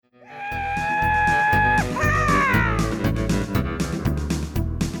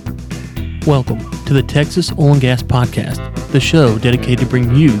Welcome to the Texas Oil and Gas Podcast, the show dedicated to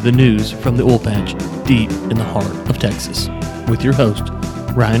bring you the news from the oil patch deep in the heart of Texas, with your hosts,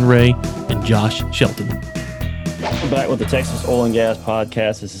 Ryan Ray and Josh Shelton. We're back with the Texas Oil and Gas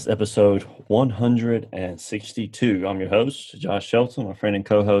Podcast. This is episode 162. I'm your host, Josh Shelton, my friend and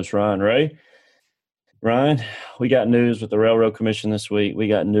co-host, Ryan Ray. Ryan, we got news with the Railroad Commission this week. We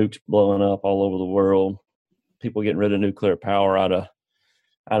got nukes blowing up all over the world. People getting rid of nuclear power out of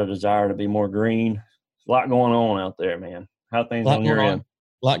desire to be more green. There's a lot going on out there, man. How things on your end?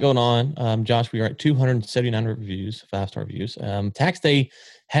 A lot going on. Josh, we are at 279 reviews, 5-star reviews. Tax day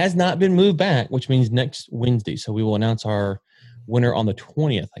has not been moved back, which means next Wednesday. So we will announce our winner on the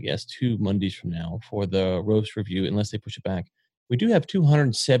 20th, I guess, 2 Mondays from now for the roast review, unless they push it back. We do have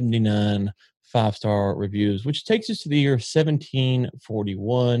 279 5-star reviews, which takes us to the year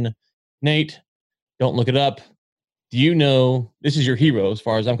 1741. Nate, don't look it up. Do you know, this is your hero as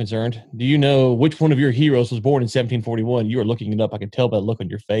far as I'm concerned, do you know which one of your heroes was born in 1741? You are looking it up. I can tell by the look on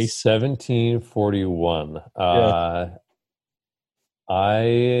your face. 1741. Yeah.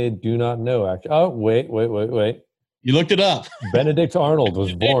 I do not know, actually. Oh, wait. You looked it up. Benedict Arnold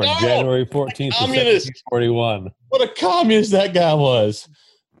was born January 14th, 1741. What a communist that guy was.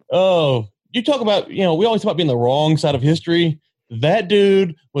 Oh, you talk about, we always talk about being the wrong side of history. That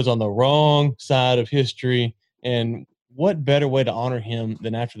dude was on the wrong side of history. And what better way to honor him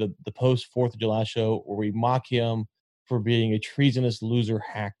than after the post 4th of July show where we mock him for being a treasonous loser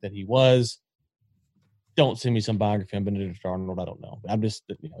hack that he was. Don't send me some biography on Benedict Arnold. I don't know. I'm just,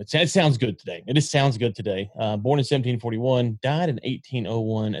 it sounds good today. It just sounds good today. Born in 1741, died in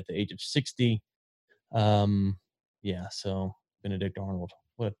 1801 at the age of 60. So Benedict Arnold,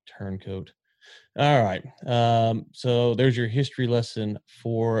 what a turncoat. All right. So there's your history lesson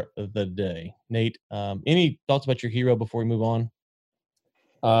for the day. Nate, any thoughts about your hero before we move on?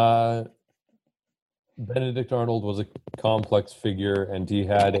 Benedict Arnold was a complex figure, and he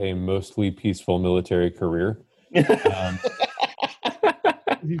had a mostly peaceful military career. He's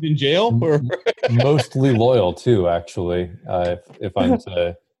in jail? Or? Mostly loyal, too, actually, if I'm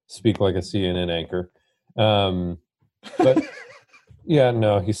to speak like a CNN anchor. But... yeah,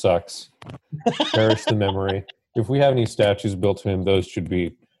 no, he sucks. Perish the memory. If we have any statues built to him, those should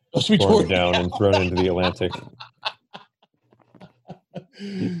be torn down and thrown into the Atlantic.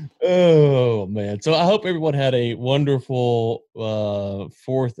 Oh, man. So I hope everyone had a wonderful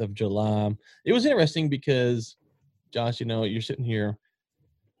 4th of July. It was interesting because, Josh, you're sitting here.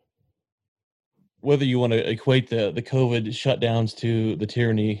 Whether you want to equate the COVID shutdowns to the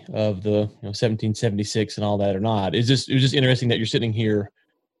tyranny of the 1776 and all that or not, it was just interesting that you're sitting here,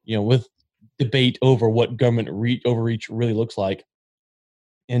 with debate over what government overreach really looks like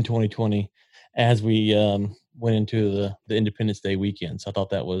in 2020 as we went into the Independence Day weekend. So I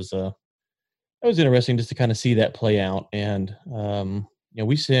thought that was interesting just to kind of see that play out. And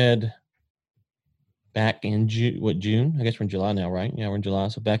we said back in June? I guess we're in July now, right? Yeah, we're in July.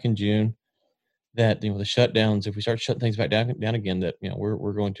 So back in June, that the shutdowns, if we start shutting things back down again, that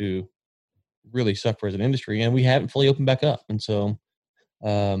we're going to really suffer as an industry, and we haven't fully opened back up. And so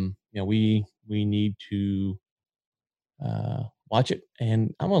we need to watch it.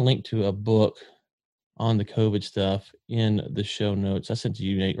 And I'm gonna link to a book on the COVID stuff in the show notes. I sent to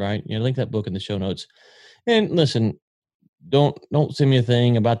you, Nate, right? Link that book in the show notes. And listen, don't send me a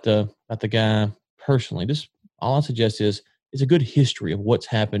thing about the guy personally. Just all I suggest is it's a good history of what's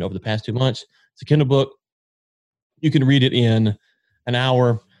happened over the past 2 months. It's a Kindle book. You can read it in an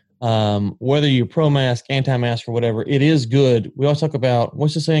hour. Whether you're pro-mask, anti-mask, or whatever, it is good. We always talk about,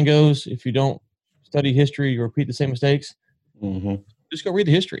 what's the saying goes, if you don't study history, you repeat the same mistakes. Mm-hmm. Just go read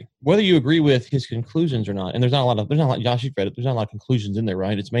the history. Whether you agree with his conclusions or not, and there's not a lot, Josh, you've read it, there's not a lot of conclusions in there,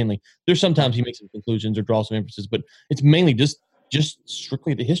 right? It's mainly, there's sometimes he makes some conclusions or draws some inferences, but it's mainly just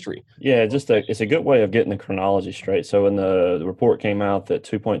strictly the history. Yeah, it's a good way of getting the chronology straight. So when the report came out that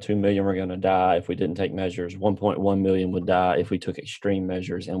 2.2 million were going to die if we didn't take measures, 1.1 million would die if we took extreme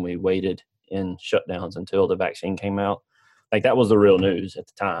measures and we waited in shutdowns until the vaccine came out. Like, that was the real news at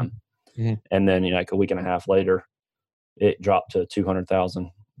the time. Mm-hmm. And then, like a week and a half later, it dropped to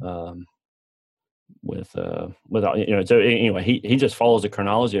 200,000 without, so anyway, he just follows the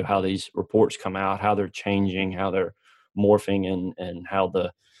chronology of how these reports come out, how they're changing, how they're morphing, and how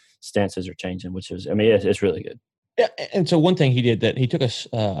the stances are changing, which is, it's really good. Yeah, and so one thing he did, that he took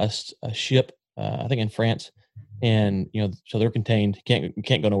a ship, I think in France, and so they're contained,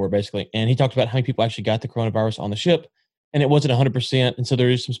 can't go nowhere basically. And he talked about how many people actually got the coronavirus on the ship, and it wasn't 100%. And so there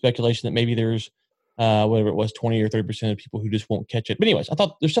is some speculation that maybe there's whatever it was, 20 or 30% of people who just won't catch it. But anyways, I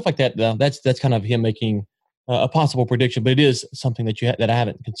thought there's stuff like that. That's kind of him making a possible prediction, but it is something that that I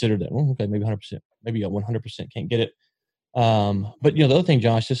haven't considered. That okay, maybe 100%, maybe 100% can't get it. But the other thing,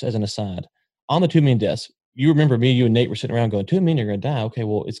 Josh, just as an aside, on the 2 million deaths, you remember me, you and Nate were sitting around going, 2 million are going to die. Okay,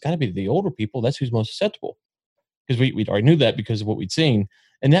 well, it's got to be the older people. That's who's most susceptible, because we already knew that because of what we'd seen,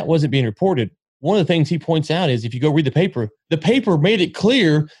 and that wasn't being reported. One of the things he points out is if you go read the paper made it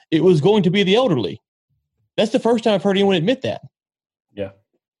clear it was going to be the elderly. That's the first time I've heard anyone admit that. Yeah.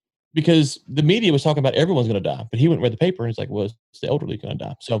 Because the media was talking about everyone's going to die, but he went and read the paper and it's like, well, it's the elderly going to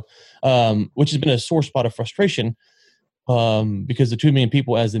die. So, which has been a sore spot of frustration, because the 2 million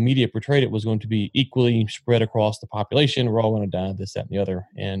people, as the media portrayed it, was going to be equally spread across the population. We're all going to die, this, that, and the other.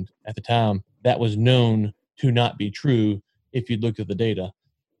 And at the time, that was known to not be true if you looked at the data.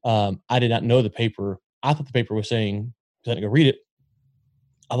 I did not know the paper. I thought the paper was saying, because I didn't go read it,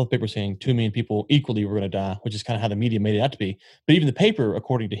 I thought the paper was saying 2 million people equally were going to die, which is kind of how the media made it out to be. But even the paper,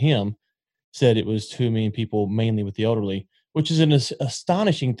 according to him, said it was 2 million people, mainly with the elderly, which is an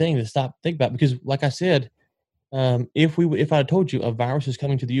astonishing thing to think about. Because, like I said, if I had told you a virus is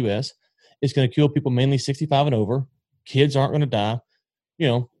coming to the U.S., it's going to kill people mainly 65 and over. Kids aren't going to die.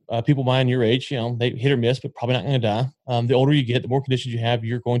 People my and your age, they hit or miss, but probably not going to die. The older you get, the more conditions you have,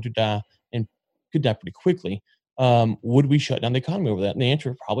 you're going to die, and could die pretty quickly. Would we shut down the economy over that? And the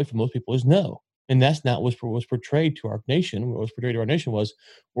answer probably for most people is no. And that's not what was portrayed to our nation. What was portrayed to our nation was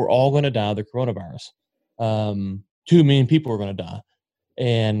we're all going to die of the coronavirus. 2 million people are going to die.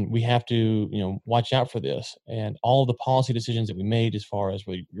 And we have to, watch out for this. And all the policy decisions that we made, as far as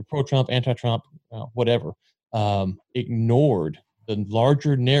whether you're pro-Trump, anti-Trump, whatever, ignored the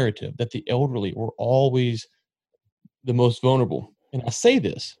larger narrative that the elderly were always the most vulnerable. And I say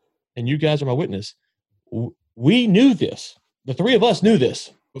this, and you guys are my witness. We knew this. The three of us knew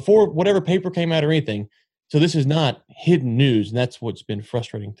this before whatever paper came out or anything. So this is not hidden news, and that's what's been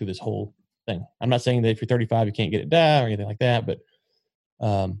frustrating through this whole thing. I'm not saying that if you're 35 you can't get it done or anything like that, but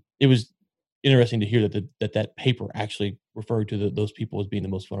it was interesting to hear that paper actually referred to those people as being the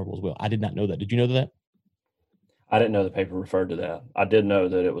most vulnerable as well. I did not know that. Did you know that? I didn't know the paper referred to that. I did know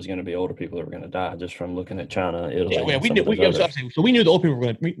that it was going to be older people that were going to die, just from looking at China, Italy. Yeah, we knew. So we knew the old people were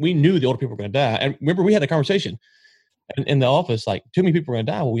going to. We knew the older people were going to die. And remember, we had a conversation in the office, like, too many people are going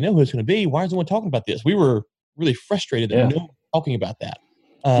to die. Well, we know who it's going to be. Why is no one talking about this? We were really frustrated that no one was talking about that.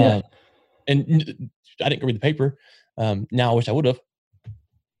 And I didn't read the paper. Now I wish I would have.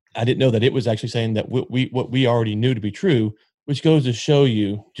 I didn't know that it was actually saying that what we already knew to be true, which goes to show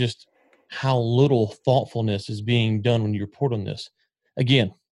you just how little thoughtfulness is being done when you report on this.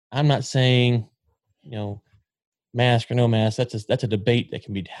 Again, I'm not saying, mask or no mask. That's a debate that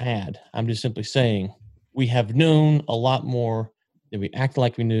can be had. I'm just simply saying we have known a lot more than we act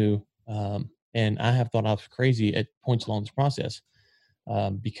like we knew, and I have thought I was crazy at points along this process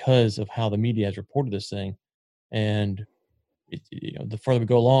because of how the media has reported this thing. And the further we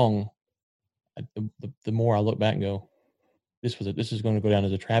go along, the more I look back and go, this is going to go down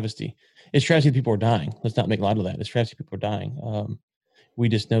as a travesty. It's travesty that people are dying. Let's not make light of that. It's travesty people are dying. We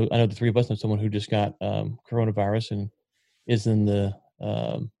just know. I know the three of us know someone who just got coronavirus and is in the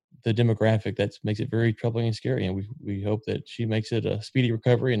demographic that makes it very troubling and scary. And we hope that she makes it a speedy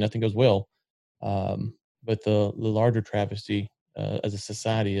recovery and nothing goes well. But the larger travesty as a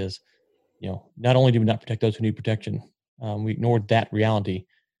society is, not only do we not protect those who need protection, we ignored that reality.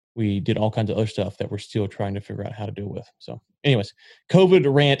 We did all kinds of other stuff that we're still trying to figure out how to deal with. So anyways, COVID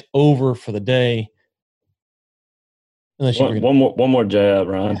rant over for the day. One more jab,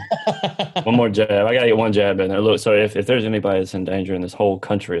 Ron. One more jab. I got to get one jab in there. Look, so if there's anybody that's in danger in this whole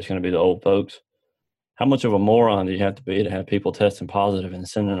country, it's going to be the old folks. How much of a moron do you have to be to have people testing positive and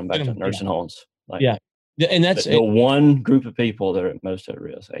sending them back to nursing homes? Yeah, and that's the one group of people that are most at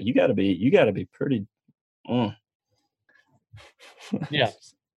risk. You got to be pretty. Yeah,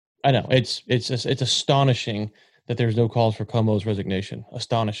 I know. It's astonishing that there's no calls for Cuomo's resignation.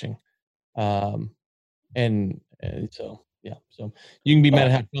 Astonishing. And so, yeah. So you can be mad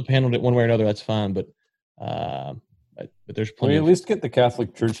at how Trump handled it one way or another. That's fine. But there's plenty. Can we at least get the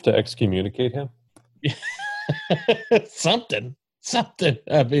Catholic Church to excommunicate him? Something.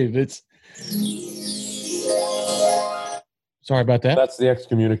 I mean, it's. Sorry about that. That's the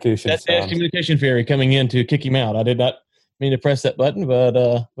excommunication. That's the excommunication fairy coming in to kick him out. I did not mean to press that button,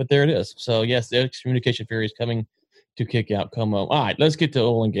 but there it is. So yes, the excommunication fairy is coming to kick out Cuomo. All right, let's get to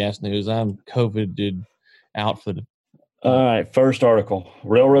oil and gas news. I'm COVIDed out for the. All right, first article: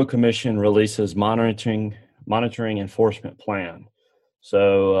 Railroad Commission releases monitoring enforcement plan.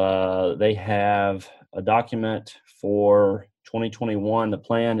 So they have a document for 2021. The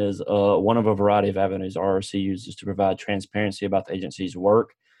plan is one of a variety of avenues RRC uses to provide transparency about the agency's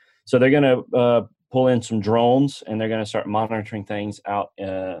work. So they're going to pull in some drones, and they're going to start monitoring things out in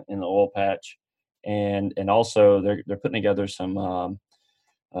the oil patch, and also they're putting together some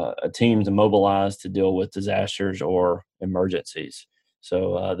teams to mobilize to deal with disasters or emergencies.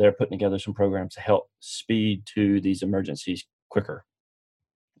 So they're putting together some programs to help speed to these emergencies quicker,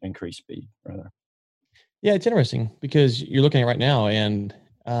 increase speed rather. Yeah, it's interesting because you're looking at it right now, and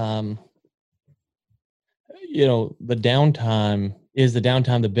the downtime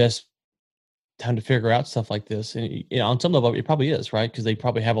the best time to figure out stuff like this? And on some level, it probably is, right? Because they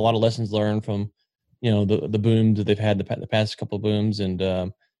probably have a lot of lessons learned from the booms that they've had the past couple of booms, and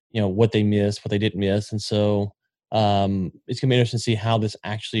what they missed, what they didn't miss, and so it's gonna be interesting to see how this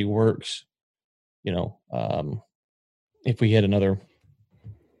actually works. If we hit another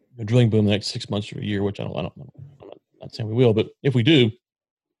drilling boom the next 6 months or a year, which I'm not saying we will, but if we do,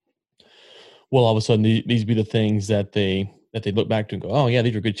 will all of a sudden these be the things that they look back to and go, oh yeah,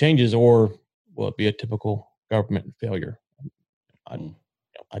 these are good changes, or will it be a typical government failure?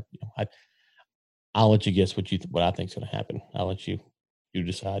 I'll let you guess what I think is going to happen. I'll let you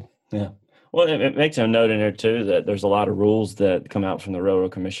decide. Yeah. Well, it makes a note in there too that there's a lot of rules that come out from the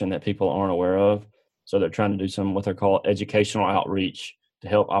Railroad Commission that people aren't aware of. So they're trying to do some what they're called educational outreach to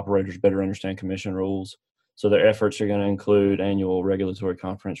help operators better understand commission rules. So their efforts are going to include annual regulatory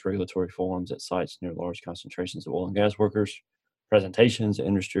conference, regulatory forums at sites near large concentrations of oil and gas workers, presentations,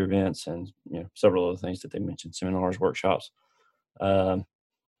 industry events, and several other things that they mentioned, seminars, workshops.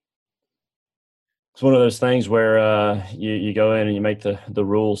 It's one of those things where you go in and you make the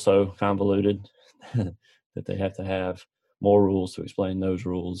rules so convoluted that they have to have more rules to explain those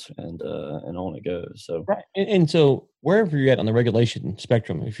rules, and on it goes. So right, and so wherever you're at on the regulation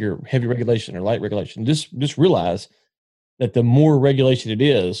spectrum, if you're heavy regulation or light regulation, just realize that the more regulation it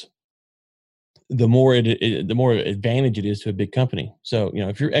is, the more the more advantage it is to a big company. So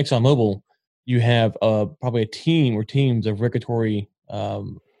if you're ExxonMobil, you have probably a team or teams of regulatory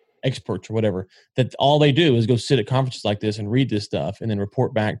experts or whatever, that all they do is go sit at conferences like this and read this stuff and then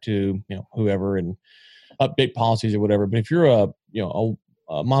report back to whoever and update policies or whatever. But if you're a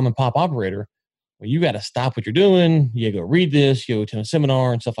mom and pop operator, well, you got to stop what you're doing. You go read this, you go to a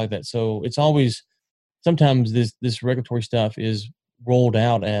seminar and stuff like that. So it's always, sometimes this regulatory stuff is rolled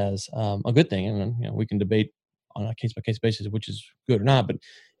out as a good thing, and we can debate on a case by case basis which is good or not. But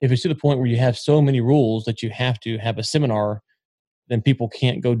if it's to the point where you have so many rules that you have to have a seminar, then people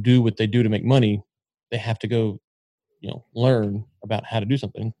can't go do what they do to make money. They have to go, learn about how to do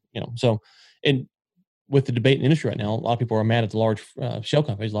something. So, and with the debate in the industry right now, a lot of people are mad at the large shell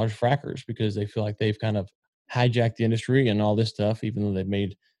companies, large frackers, because they feel like they've kind of hijacked the industry and all this stuff, even though they've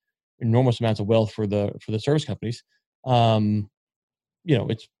made enormous amounts of wealth for the service companies.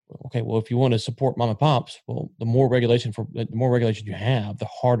 It's okay. Well, if you want to support mom and pops, well, the more regulation you have, the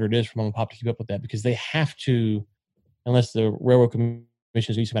harder it is for mom and pop to keep up with that, because they have to, unless the Railroad Commission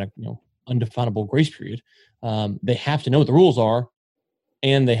is some kind of undefinable grace period, they have to know what the rules are,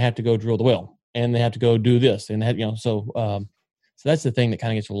 and they have to go drill the well, and they have to go do this, and so that's the thing that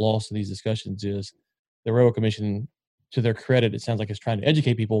kind of gets lost in these discussions is the Railroad Commission, to their credit, it sounds like it's trying to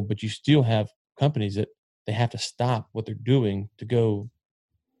educate people, but you still have companies that they have to stop what they're doing to go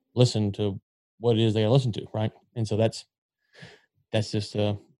listen to what it is they listen to, right? And so that's just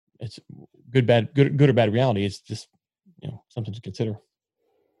it's good or bad reality. It's just something to consider.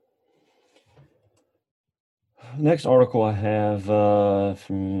 Next article I have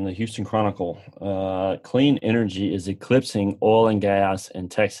from the Houston Chronicle. Clean energy is eclipsing oil and gas in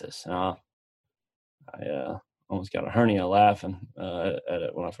Texas. I almost got a hernia laughing at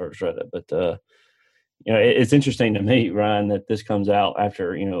it when I first read it. But, it's interesting to me, Ryan, that this comes out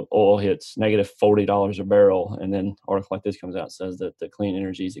after, oil hits negative $40 a barrel. And then an article like this comes out and says that the clean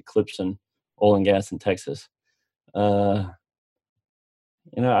energy is eclipsing oil and gas in Texas. It's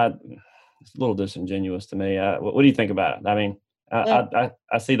a little disingenuous to me. What do you think about it? I mean, I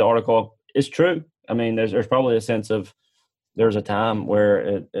see the article. It's true. I mean, there's probably a sense of there's a time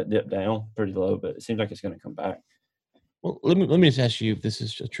where it dipped down pretty low, but it seems like it's going to come back. Well, let me just ask you if this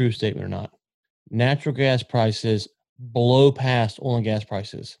is a true statement or not. Natural gas prices blow past oil and gas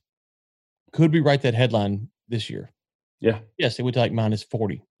prices. Could we write that headline this year? Yeah. Yes, it would take minus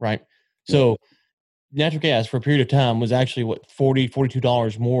 40, right? So natural gas for a period of time was actually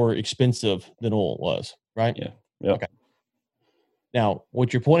 $42 more expensive than oil was, right? Yeah. Yeah. Okay. Now,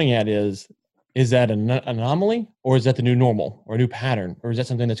 what you're pointing at is that an anomaly, or is that the new normal or a new pattern, or is that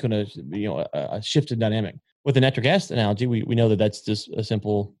something that's going to be a shifted dynamic? With the natural gas analogy, we know that that's just a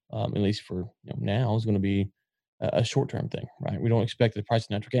simple, at least for now, is going to be a short-term thing, right? We don't expect the price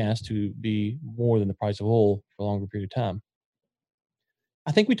of natural gas to be more than the price of oil for a longer period of time.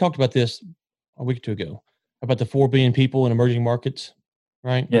 I think we talked about this a week or two ago about the 4 billion people in emerging markets,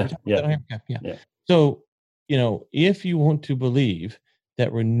 right? Yeah, We talked about that on here? Yeah. Yeah. So, if you want to believe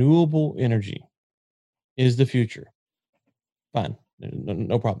that renewable energy is the future, fine,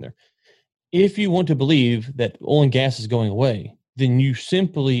 no problem there. If you want to believe that oil and gas is going away, then you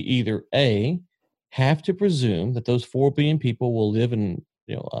simply either A, have to presume that those 4 billion people will live in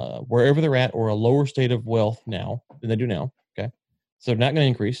wherever they're at, or a lower state of wealth now than they do now. Okay, so they're not going to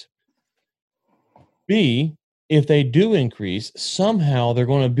increase. B, if they do increase, somehow they're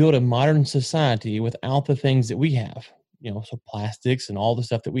going to build a modern society without the things that we have, so plastics and all the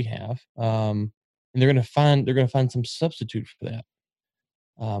stuff that we have, and they're going to find some substitute for that.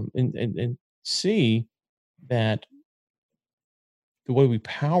 And C, that the way we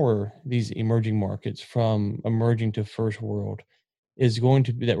power these emerging markets from emerging to first world is going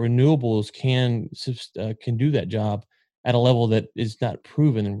to be that renewables can do that job at a level that is not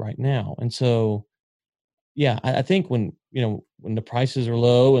proven right now. And so, yeah, I think when the prices are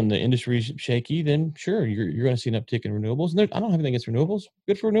low and the industry is shaky, then sure, you're going to see an uptick in renewables. And I don't have anything against renewables.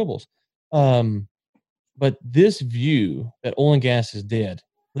 Good for renewables. But this view that oil and gas is dead.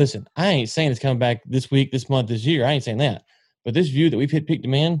 Listen, I ain't saying it's coming back this week, this month, this year. I ain't saying that. But this view that we've hit peak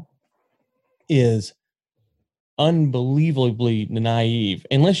demand is unbelievably naive.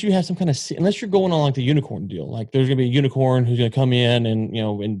 Unless you have some kind of, unless you're going on like the unicorn deal, like there's going to be a unicorn who's going to come in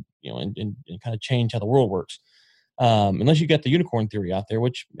and kind of change how the world works. Unless you got the unicorn theory out there,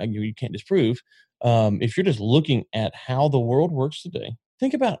 which you can't disprove. If you're just looking at how the world works today,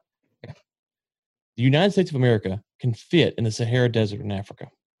 think about the United States of America can fit in the Sahara Desert in Africa.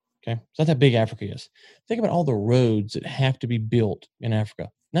 Okay, so that's how big Africa is. Think about all the roads that have to be built in Africa,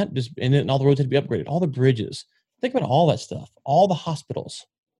 not just, and then all the roads have to be upgraded, all the bridges. Think about all that stuff, all the hospitals,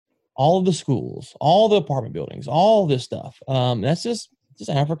 all of the schools, all the apartment buildings, all this stuff. That's just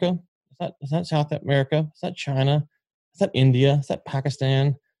Africa. It's not South America. It's not China. It's not India. It's not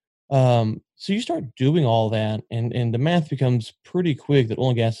Pakistan. So you start doing all that, and the math becomes pretty quick that oil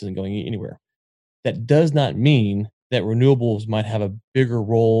and gas isn't going anywhere. That does not mean that renewables might have a bigger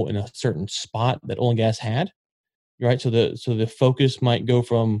role in a certain spot that oil and gas had, right? So the focus might go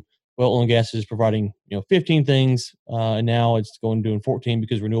from, well, oil and gas is providing 15 things, and now it's going doing 14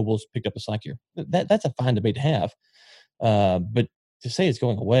 because renewables picked up a slack here. That's a fine debate to have, but to say it's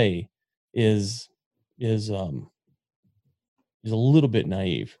going away is a little bit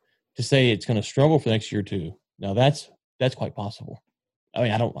naive. To say it's going to struggle for the next year or two, now that's quite possible. I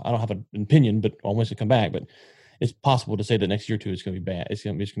mean, I don't have an opinion, but almost to come back, but it's possible to say that next year or two is going to be bad. It's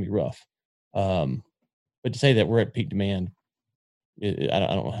going to be rough. But to say that we're at peak demand, I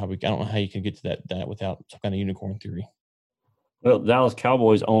don't know how you can get to that without some kind of unicorn theory. Well, Dallas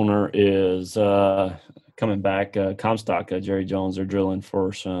Cowboys owner is coming back. Comstock, Jerry Jones, they're drilling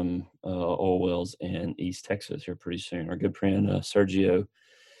for some oil wells in East Texas here pretty soon. Our good friend Sergio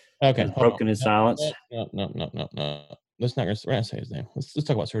has broken his silence. No. We're not going to say his name. Let's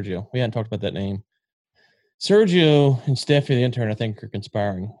talk about Sergio. We hadn't talked about that name. Sergio and Stephanie, the intern, I think, are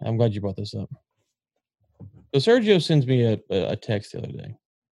conspiring. I'm glad you brought this up. So Sergio sends me a text the other day.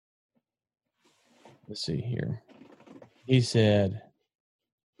 Let's see here. He said,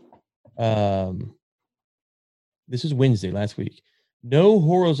 this is Wednesday last week. No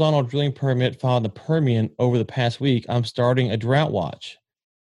horizontal drilling permit filed in the Permian over the past week. I'm starting a drought watch.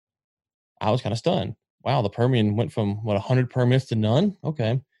 I was kind of stunned. Wow, the Permian went from 100 permits to none?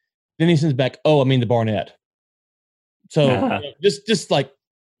 Okay. Then he sends back, the Barnett. So just like,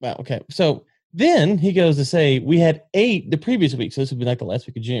 wow, okay. So then he goes to say we had 8 the previous week. So this would be like the last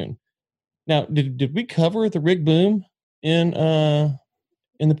week of June. Now, did we cover the rig boom in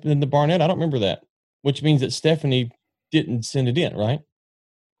the Barnett? I don't remember that, which means that Stephanie didn't send it in, right?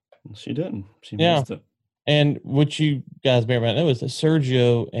 She didn't. She missed it. And what you guys may or may not know is that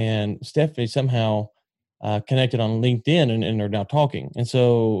Sergio and Stephanie somehow connected on LinkedIn and are now talking. And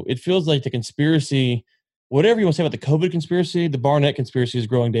so it feels like the conspiracy, whatever you want to say about the COVID conspiracy, the Barnett conspiracy is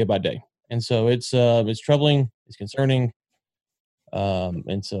growing day by day. And so it's troubling, it's concerning.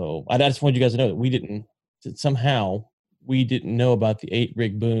 And so I just wanted you guys to know that we didn't know about the 8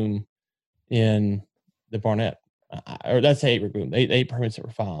 rig boom in the Barnett. Or that's 8 rig boom, 8 permits that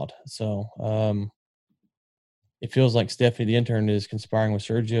were filed. So it feels like Stephanie, the intern, is conspiring with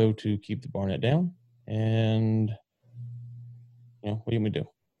Sergio to keep the Barnett down. And what do you want me to do?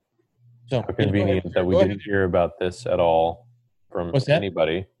 So how convenient that we didn't hear about this at all from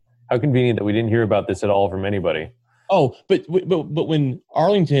anybody. How convenient that we didn't hear about this at all from anybody. Oh, but when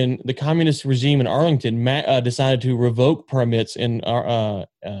Arlington, the communist regime in Arlington, decided to revoke permits in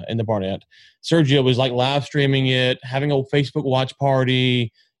the Barnett, Sergio was like live streaming it, having a Facebook watch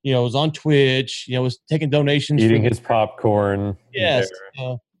party, was on Twitch, was taking donations. Eating his popcorn. Yes.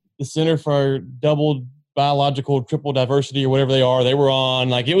 The Center for Double Biological Triple Diversity or whatever they are, they were on.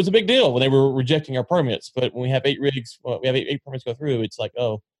 Like, it was a big deal when they were rejecting our permits. But when we have 8 rigs, we have eight permits go through, it's like,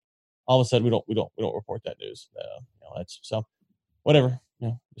 oh, all of a sudden we don't report that news. That's so whatever.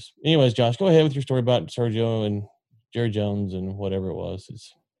 Anyways, Josh, go ahead with your story about Sergio and Jerry Jones and whatever it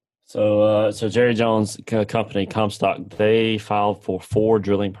was. So Jerry Jones company, Comstock, they filed for 4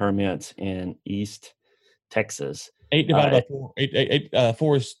 drilling permits in East Texas. 8 divided by 4.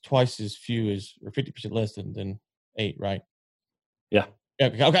 4 is twice as few as, or 50% less than 8, right? Yeah.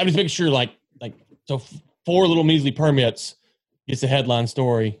 Okay, I'm just making sure, so 4 little measly permits gets the headline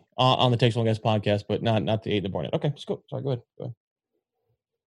story on the Texas Oil and Gas podcast, but not the 8 in the Barnett. Okay, let's go. Sorry, go ahead.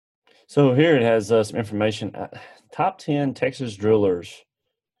 So here it has some information. Top 10 Texas drillers.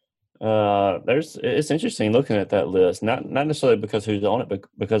 It's interesting looking at that list. Not necessarily because who's on it, but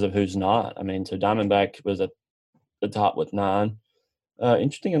because of who's not. I mean, so Diamondback was at the top with 9.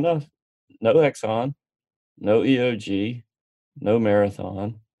 Interesting enough, no Exxon, no EOG, no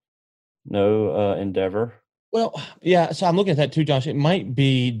Marathon, no Endeavor. Well, yeah. So I'm looking at that too, Josh. It might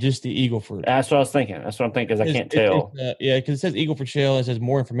be just the Eagle Ford. That's what I was thinking. That's what I'm thinking because I can't tell. Because it says Eagle Ford Shale. It says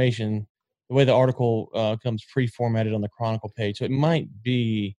more information. The way the article comes pre-formatted on the Chronicle page, so it might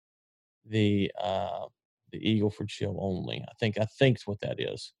be the Eagle Ford Shale only. I think it's what that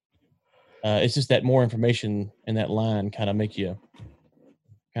is. It's just that more information in that line kind of make you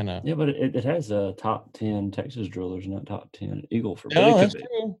kind of. Yeah, but it has top 10 Texas drillers, not top 10 Eagle Ford. No, that's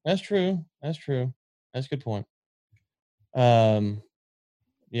true. That's true. That's a good point. Yeah,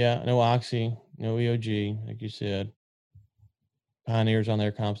 no Oxy, no EOG, like you said. Pioneers on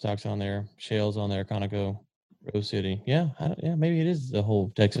there, Comstock's on there, Shales on there, Conoco, Rose City. Yeah, maybe it is the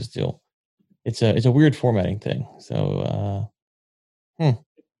whole Texas deal. It's a weird formatting thing. So, Yeah,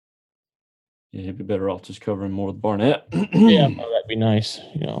 you'd be better off just covering more of the Barnett. Yeah, that'd be nice.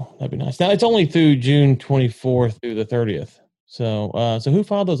 That'd be nice. Now it's only through June 24th through the 30th. So, who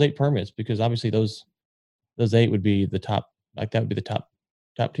filed those 8 permits? Because obviously those 8 would be the top. Like, that would be the top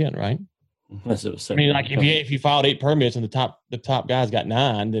 10, right? Unless it was I mean, like, if you filed 8 permits and the top guys got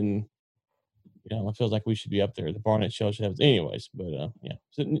 9, then it feels like we should be up there. The Barnett Shale should have, anyways. But yeah.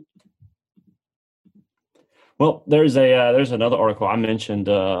 So, well, there's another article I mentioned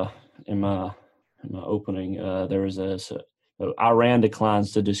in my opening. There was Iran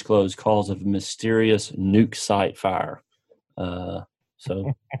declines to disclose cause of mysterious nuke site fire.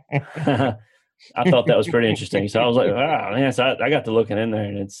 So I thought that was pretty interesting. So I was like, wow, man! So I got to looking in there,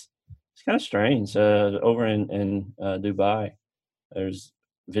 and it's kind of strange. Over in Dubai, there's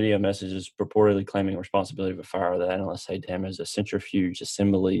video messages purportedly claiming responsibility for a fire that analysts say damaged a centrifuge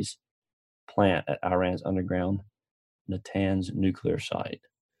assemblies plant at Iran's underground Natanz nuclear site.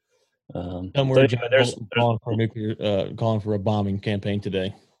 Somewhere, John Bolton's calling for a bombing campaign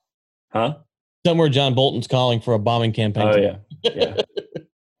today. Huh? Somewhere, John Bolton's calling for a bombing campaign. Oh today. Yeah.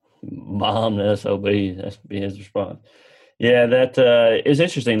 Bomb the SOB. That's be his response. Yeah, that is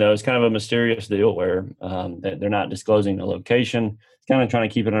interesting though. It's kind of a mysterious deal where they're not disclosing the location. It's kind of trying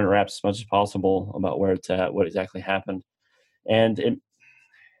to keep it under wraps as much as possible about where it's at, what exactly happened, and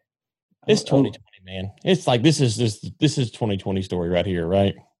it's 2020, man. It's like this is 2020 story right here,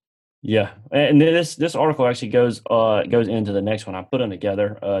 right? Yeah, and this article actually goes into the next one. I put them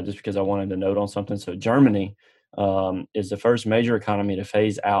together just because I wanted to note on something. So Germany is the first major economy to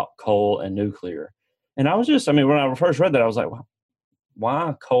phase out coal and nuclear. And I was when I first read that, I was like,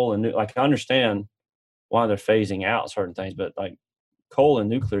 why coal and nuclear? Like, I understand why they're phasing out certain things, but like coal and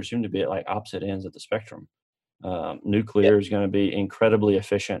nuclear seem to be at like opposite ends of the spectrum. Nuclear is going to be incredibly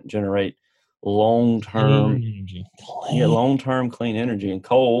efficient, generate long-term clean energy, and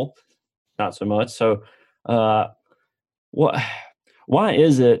coal not so much. So why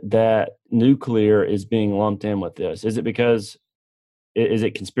is it that nuclear is being lumped in with this? Is it because is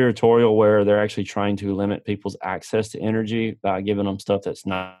it conspiratorial where they're actually trying to limit people's access to energy by giving them stuff that's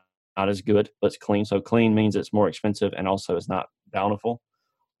not as good but it's clean? So clean means it's more expensive and also it's not bountiful.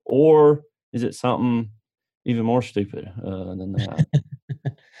 Or is it something even more stupid than that?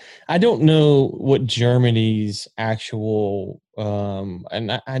 I don't know what Germany's actual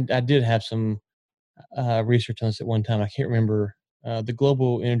and I did have some research on this at one time. I can't remember the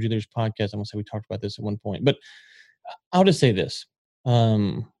Global Energy Leaders podcast. I'm gonna say we talked about this at one point, but I'll just say this.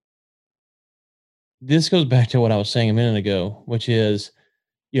 This goes back to what I was saying a minute ago, which is,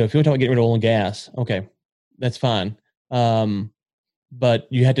 if you want to talk about getting rid of oil and gas, okay, that's fine. But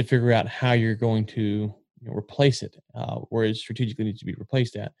you had to figure out how you're going to replace it, where it strategically needs to be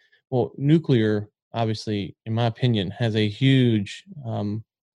replaced at. Well, nuclear, obviously, in my opinion, has a huge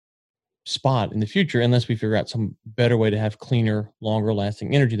spot in the future unless we figure out some better way to have cleaner, longer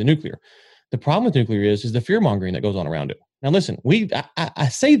lasting energy than nuclear. The problem with nuclear is the fear mongering that goes on around it. Now, listen, I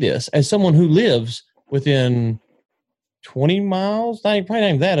say this as someone who lives within 20 miles, probably not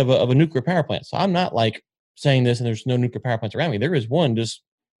even that, of a nuclear power plant. So I'm not like saying this and there's no nuclear power plants around me. There is one just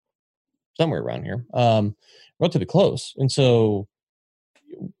somewhere around here, relatively close. And so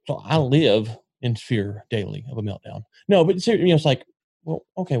I live in fear daily of a meltdown. No, but it's like, well,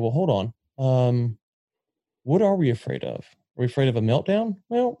 okay, well, hold on. What are we afraid of? Are we afraid of a meltdown?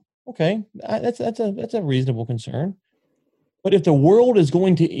 Well, okay, that's a reasonable concern. But if the world is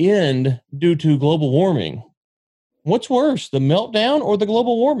going to end due to global warming, what's worse, the meltdown or the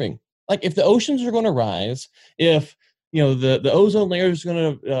global warming? Like if the oceans are going to rise, if the ozone layer is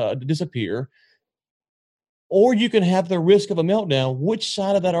going to disappear, or you can have the risk of a meltdown, which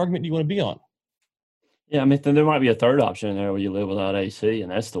side of that argument do you want to be on? Yeah, I mean, then there might be a third option in there where you live without AC,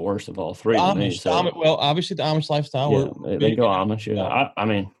 and that's the worst of all three to me. So, well, obviously the Amish lifestyle. Yeah, they go Amish. Yeah, I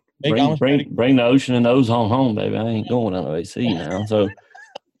mean, bring the ocean and the ozone home, baby. I ain't going without AC now. So,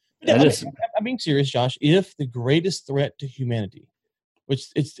 I'm being serious, Josh. If the greatest threat to humanity, which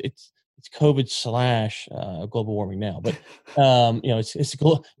it's COVID / global warming now, but it's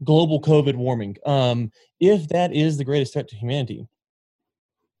global COVID warming. If that is the greatest threat to humanity,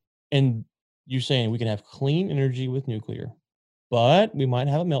 and you're saying we can have clean energy with nuclear, but we might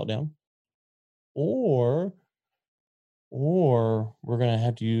have a meltdown, or we're going to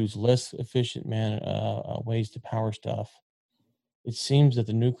have to use less efficient ways to power stuff. It seems that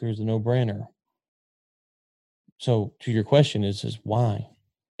the nuclear is a no-brainer. So to your question is why?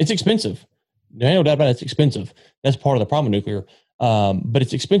 It's expensive. No doubt about it, it's expensive. That's part of the problem with nuclear. But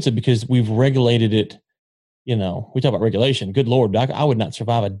it's expensive because we've regulated it. We talk about regulation. Good Lord, I would not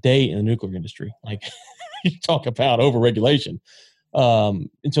survive a day in the nuclear industry. Like you talk about overregulation. And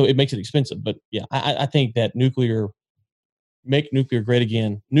so it makes it expensive. But yeah, I think that make nuclear great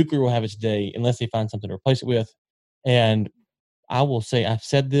again. Nuclear will have its day unless they find something to replace it with. And I will say, I've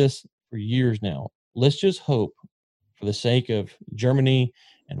said this for years now. Let's just hope, for the sake of Germany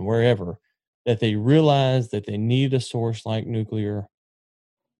and wherever, that they realize that they need a source like nuclear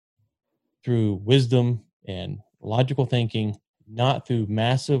through wisdom and logical thinking, not through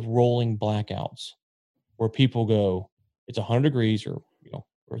massive rolling blackouts where people go, it's 100 degrees or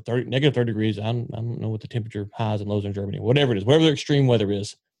negative 30 degrees. I don't know what the temperature highs and lows in Germany, whatever it is, whatever the extreme weather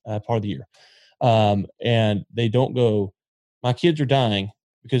is, part of the year. And they don't go, my kids are dying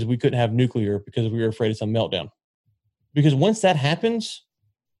because we couldn't have nuclear because we were afraid of some meltdown. Because once that happens,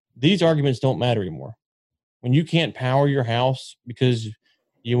 these arguments don't matter anymore. When you can't power your house because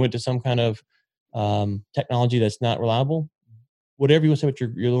you went to some kind of technology that's not reliable, whatever you want to say about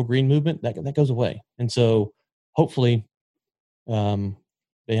your little green movement, that goes away. And so hopefully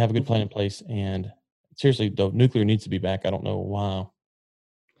they have a good plan in place. And seriously, though, nuclear needs to be back. I don't know why.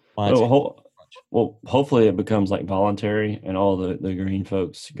 Well, hopefully it becomes like voluntary and all the green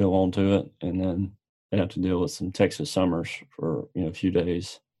folks go on to it, and then they have to deal with some Texas summers for a few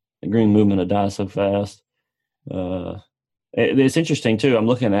days. The green movement will die so fast. It's interesting too. I'm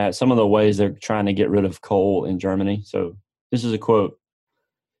looking at some of the ways they're trying to get rid of coal in Germany. So this is a quote: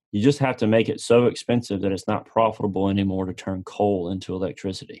 "You just have to make it so expensive that it's not profitable anymore to turn coal into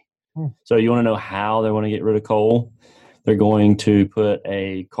electricity." So you want to know how they want to get rid of coal? They're going to put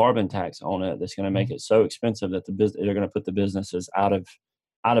a carbon tax on it that's going to make it so expensive that they're going to put the businesses out of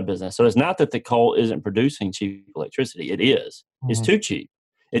business. So it's not that the coal isn't producing cheap electricity. It is. Mm-hmm. It's too cheap.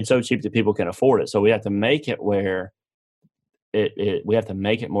 It's so cheap that people can afford it. So we have to make it where we have to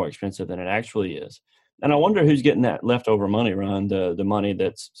make it more expensive than it actually is. And I wonder who's getting that leftover money, Ron, the money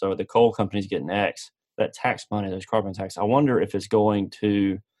so the coal company's getting X, that tax money, those carbon tax. I wonder if it's going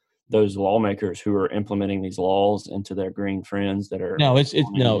to those lawmakers who are implementing these laws into their green friends that are. No,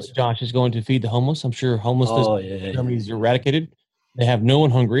 Josh, is going to feed the homeless. I'm sure homelessness in Germany is eradicated. They have no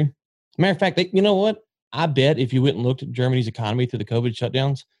one hungry. As a matter of fact, you know what? I bet if you went and looked at Germany's economy through the COVID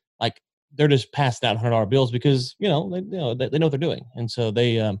shutdowns, like they're just passing out $100 bills because they know what they're doing, and so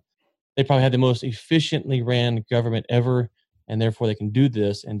they probably have the most efficiently ran government ever, and therefore they can do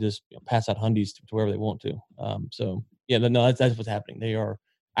this and just pass out hundies to wherever they want to. So yeah, no, that's what's happening. They are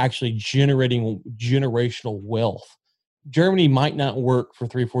actually generating generational wealth. Germany might not work for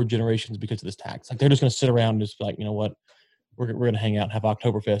 3 or 4 generations because of this tax. Like they're just going to sit around and just be like, you know what, we're going to hang out and have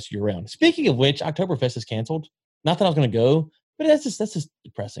Oktoberfest year round. Speaking of which, Oktoberfest is canceled. Not that I was going to go, but that's just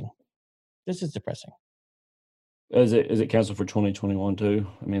depressing. This is depressing. Is it canceled for 2021 too?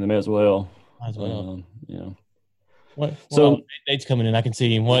 I mean, they may as well. Might as well. Yeah. So Nate's coming in. I can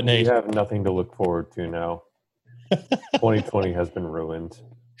see him. What, Nate? You have nothing to look forward to now. 2020 has been ruined.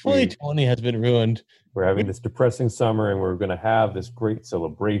 2020 has been ruined. We're having this depressing summer, and we're going to have this great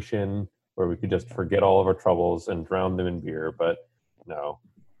celebration where we could just forget all of our troubles and drown them in beer. But no,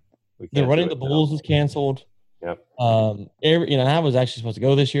 we can't. The Running do the it Bulls now. is canceled. Yep. I was actually supposed to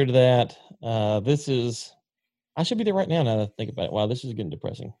go this year to that. I should be there right now. Now that I think about it, wow, this is getting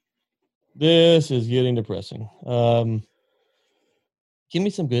depressing. Give me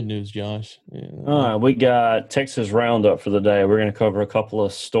some good news, Josh. All right, we got Texas Roundup for the day. We're going to cover a couple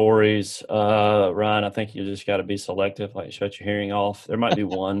of stories. Ryan, I think you just got to be selective, like shut your hearing off. There might be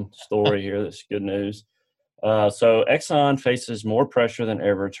one story here that's good news. So Exxon faces more pressure than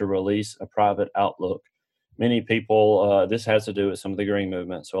ever to release a private outlook. Many people, this has to do with some of the green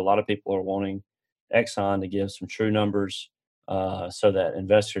movement. So a lot of people are wanting Exxon to give some true numbers so that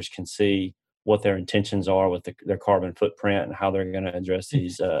investors can see what their intentions are with their carbon footprint and how they're going to address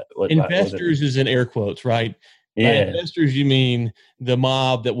these. Investors is in air quotes, right? Yeah. By investors, you mean the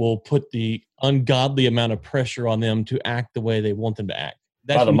mob that will put the ungodly amount of pressure on them to act the way they want them to act.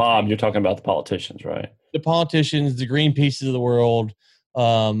 By the mob, you're talking about the politicians, right? The politicians, the Greenpeaces of the world,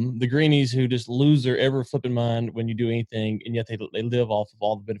 the greenies who just lose their ever flipping mind when you do anything, and yet they live off of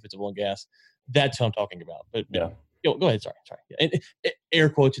all the benefits of oil and gas. That's what I'm talking about. But yeah, go ahead. Sorry. And air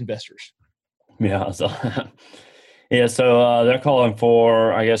quotes investors. Yeah. So, So they're calling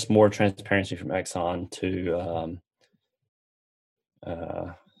for, I guess, more transparency from Exxon to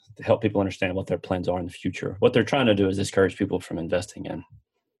help people understand what their plans are in the future. What they're trying to do is discourage people from investing in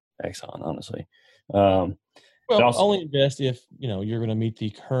Exxon, honestly. Only invest if you're going to meet the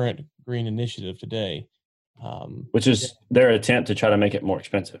current green initiative today, which is their attempt to try to make it more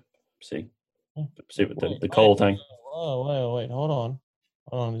expensive. See what the coal thing. Oh, wait, hold on.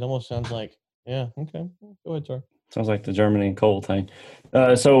 It almost sounds like okay. Go ahead, sir. Sounds like the Germany and coal thing.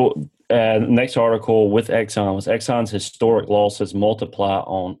 Next article with Exxon was Exxon's historic losses multiply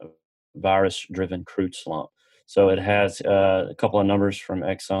on virus-driven crude slump. So it has a couple of numbers from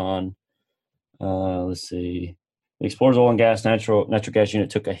Exxon. Let's see. The Explorers Oil and Gas natural gas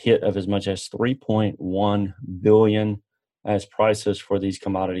unit took a hit of as much as $3.1 billion as prices for these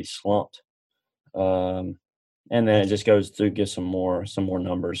commodities slumped. And then it just goes through, gives some more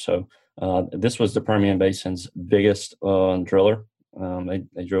numbers. So this was the Permian Basin's biggest driller.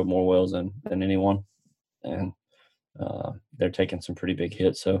 They drilled more wells than anyone, and they're taking some pretty big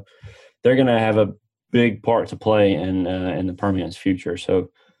hits. So they're going to have a big part to play in the Permian's future. So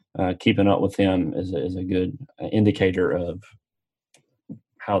keeping up with them is a good indicator of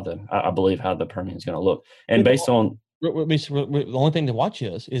I believe how the Permian is going to look. And based on the only thing to watch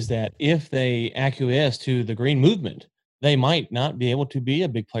is that if they acquiesce to the green movement, they might not be able to be a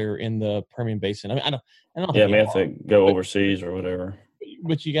big player in the Permian Basin. I mean, I don't. Yeah, may have to go overseas or whatever.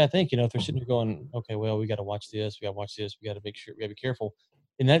 But you got to think, if they're sitting here going, okay, well, we got to watch this, we got to make sure, we got to be careful.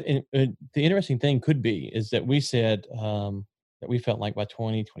 And the interesting thing could be is that we said that we felt like by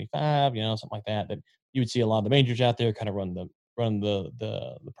 2025, something like that you would see a lot of the majors out there kind of run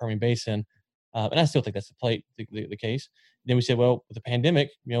the Permian Basin. And I still think that's the case. Then we said, well, with the pandemic,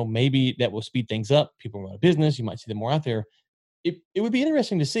 maybe that will speed things up. People are out of business. You might see them more out there. It would be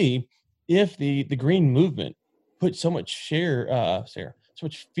interesting to see if the green movement put so much so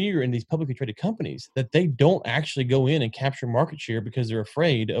much fear in these publicly traded companies that they don't actually go in and capture market share because they're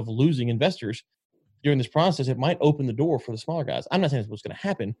afraid of losing investors during this process. It might open the door for the smaller guys. I'm not saying that's what's going to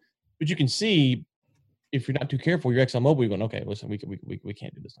happen, but you can see if you're not too careful, your ExxonMobil, you're going, okay, listen, we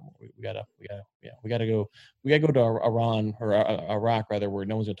can't do this no more. We gotta go to Iran or Iraq rather, where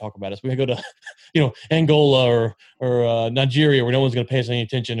no one's going to talk about us. We gotta go to, Angola or Nigeria, where no one's going to pay us any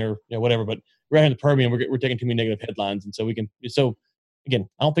attention or whatever. But right in the Permian, we're taking too many negative headlines, and so we can. So again,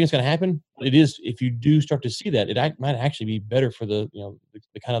 I don't think it's going to happen. But it is, if you do start to see that, it might actually be better for the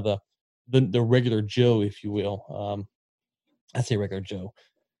the kind of the regular Joe, if you will. I say regular Joe.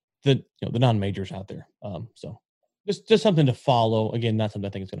 The non-majors out there. So just something to follow. Again, not something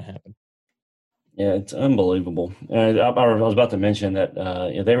I think is going to happen. Yeah, it's unbelievable. And I was about to mention that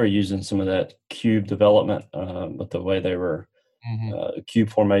they were using some of that cube development with the way they were cube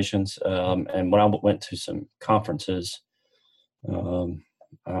formations. And when I went to some conferences, I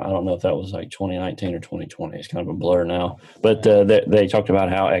don't know if that was like 2019 or 2020. It's kind of a blur now. But they talked about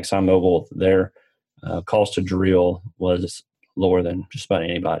how ExxonMobil, their cost to drill was lower than just about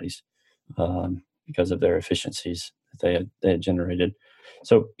anybody's because of their efficiencies that they had generated.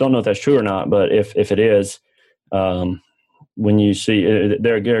 So don't know if that's true or not, but if it is, when you see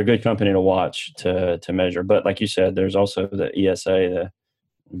they're a good company to watch to measure. But like you said, there's also the ESA, the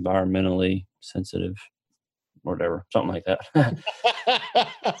environmentally sensitive, or whatever, something like that.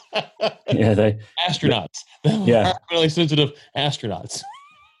 Yeah, astronauts. Yeah, environmentally sensitive astronauts.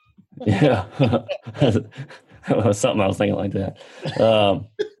 Yeah. Something I was thinking like that. All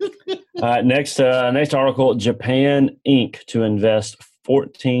right, next article: Japan Inc. to invest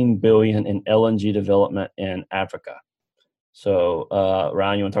 $14 billion in LNG development in Africa. So,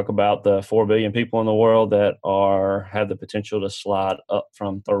 Ryan, you want to talk about the 4 billion people in the world that have the potential to slide up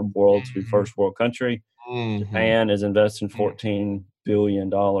from third world to first world country? Japan is investing $14 billion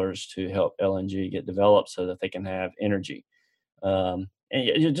to help LNG get developed so that they can have energy. And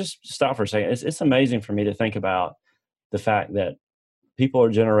you just stop for a second. It's amazing for me to think about the fact that people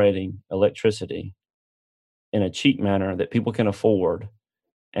are generating electricity in a cheap manner that people can afford.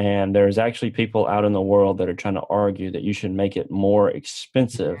 And there's actually people out in the world that are trying to argue that you should make it more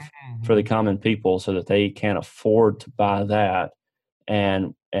expensive for the common people so that they can't afford to buy that,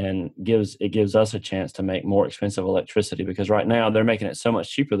 and gives us a chance to make more expensive electricity, because right now they're making it so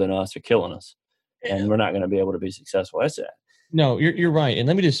much cheaper than us, they're killing us, and we're not going to be able to be successful. That's it. No, you're right. And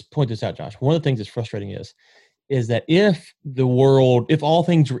let me just point this out, Josh. One of the things that's frustrating is that if all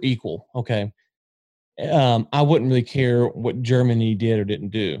things were equal, okay, I wouldn't really care what Germany did or didn't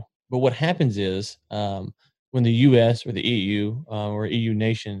do. But what happens is when the U.S. or the EU or EU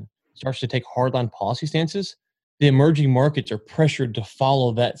nation starts to take hardline policy stances, the emerging markets are pressured to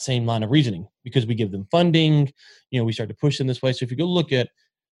follow that same line of reasoning because we give them funding. We start to push them this way. So if you go look at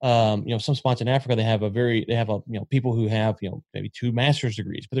some spots in Africa, they have people who have maybe 2 master's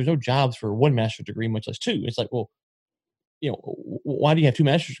degrees, but there's no jobs for 1 master's degree, much less 2. It's like, well, why do you have 2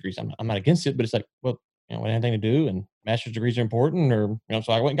 master's degrees? I'm not against it, but it's like, well, it had anything to do, and master's degrees are important, or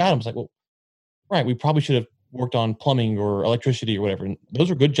so I went and got them. It's like, well, right, we probably should have worked on plumbing or electricity or whatever. And those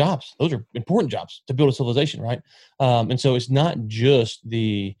are good jobs. Those are important jobs to build a civilization, right? And so it's not just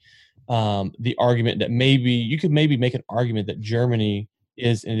the argument that you could maybe make an argument that Germany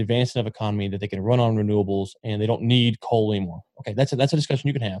is an advanced enough economy that they can run on renewables and they don't need coal anymore. Okay, that's a discussion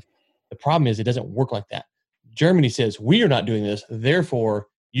you can have. The problem is it doesn't work like that. Germany says, we are not doing this, therefore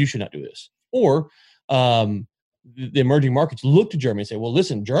you should not do this. Or the emerging markets look to Germany and say, well,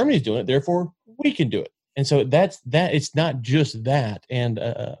 listen, Germany's doing it, therefore we can do it. And so that's that. It's not just that. And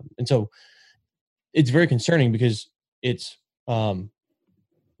so it's very concerning because it's not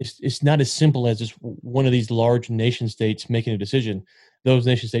as simple as just one of these large nation states making a decision. Those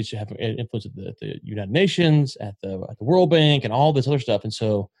nation states should have influence at the United Nations, at the World Bank, and all this other stuff. And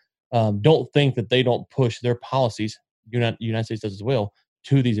so don't think that they don't push their policies. United States does as well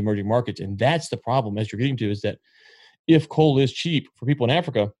to these emerging markets. And that's the problem, as you're getting to, is that if coal is cheap for people in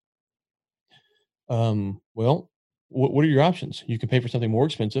Africa, well, what are your options? You can pay for something more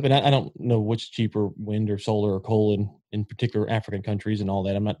expensive. And I don't know what's cheaper, wind or solar or coal in particular African countries and all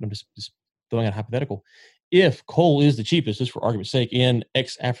that. I'm just throwing out a hypothetical. If coal is the cheapest, just for argument's sake, in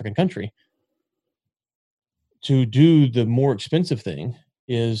African country, to do the more expensive thing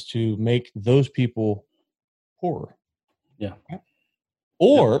is to make those people poorer. Yeah.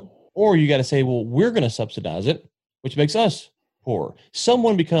 Or you got to say, well, we're going to subsidize it, which makes us poorer.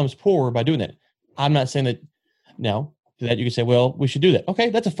 Someone becomes poorer by doing that. I'm not saying that. Now, to that you can say, well, we should do that. Okay,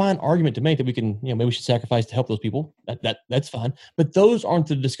 that's a fine argument to make, that we can, maybe we should sacrifice to help those people. That's fine. But those aren't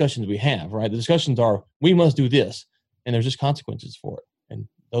the discussions we have, right? The discussions are, we must do this, and there's just consequences for it, and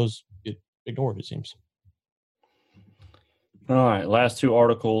those get ignored, it seems. All right, last 2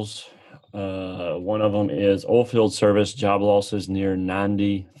 articles. One of them is oilfield service job losses near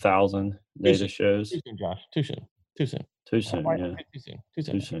 90,000. Data shows. Too soon, Josh. Too soon. Too soon. Yeah.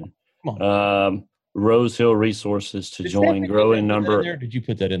 Too soon. Come on. Rose Hill Resources to join growing number. Did you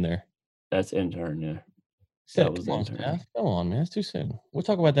put that in there? That's intern, yeah. That was intern. Come on, man. It's too soon. We'll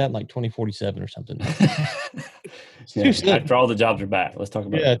talk about that in like 2047 or something. Too soon. After all the jobs are back, let's talk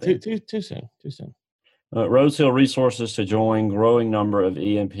about that. Yeah, too soon. Too soon. Rose Hill Resources to join growing number of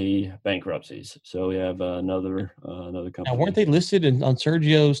E&P bankruptcies. So we have another company. Now, weren't they listed on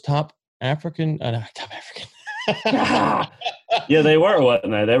Sergio's top African? Yeah, they were,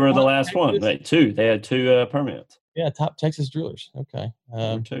 wasn't they? They were the last one. They had 2 permits. Yeah, top Texas drillers. Okay.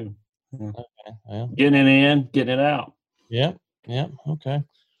 2. Yeah. Okay. Yeah. Getting it in, getting it out. Yeah. Okay.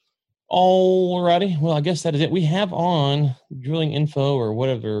 All righty. Well, I guess that is it. We have on Drilling Info or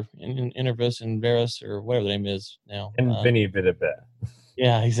whatever, Intervis and Veris or whatever the name is now. And Vinny Vidabet.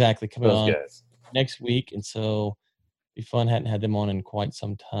 Yeah, exactly. Coming Those on guys next week. And so it'd be fun. Hadn't had them on in quite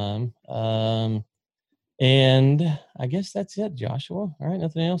some time. And I guess that's it, Joshua. All right.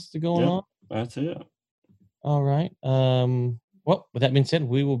 Nothing else to go on? That's it. All right. Well, with that being said,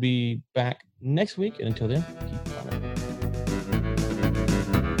 we will be back next week. And until then,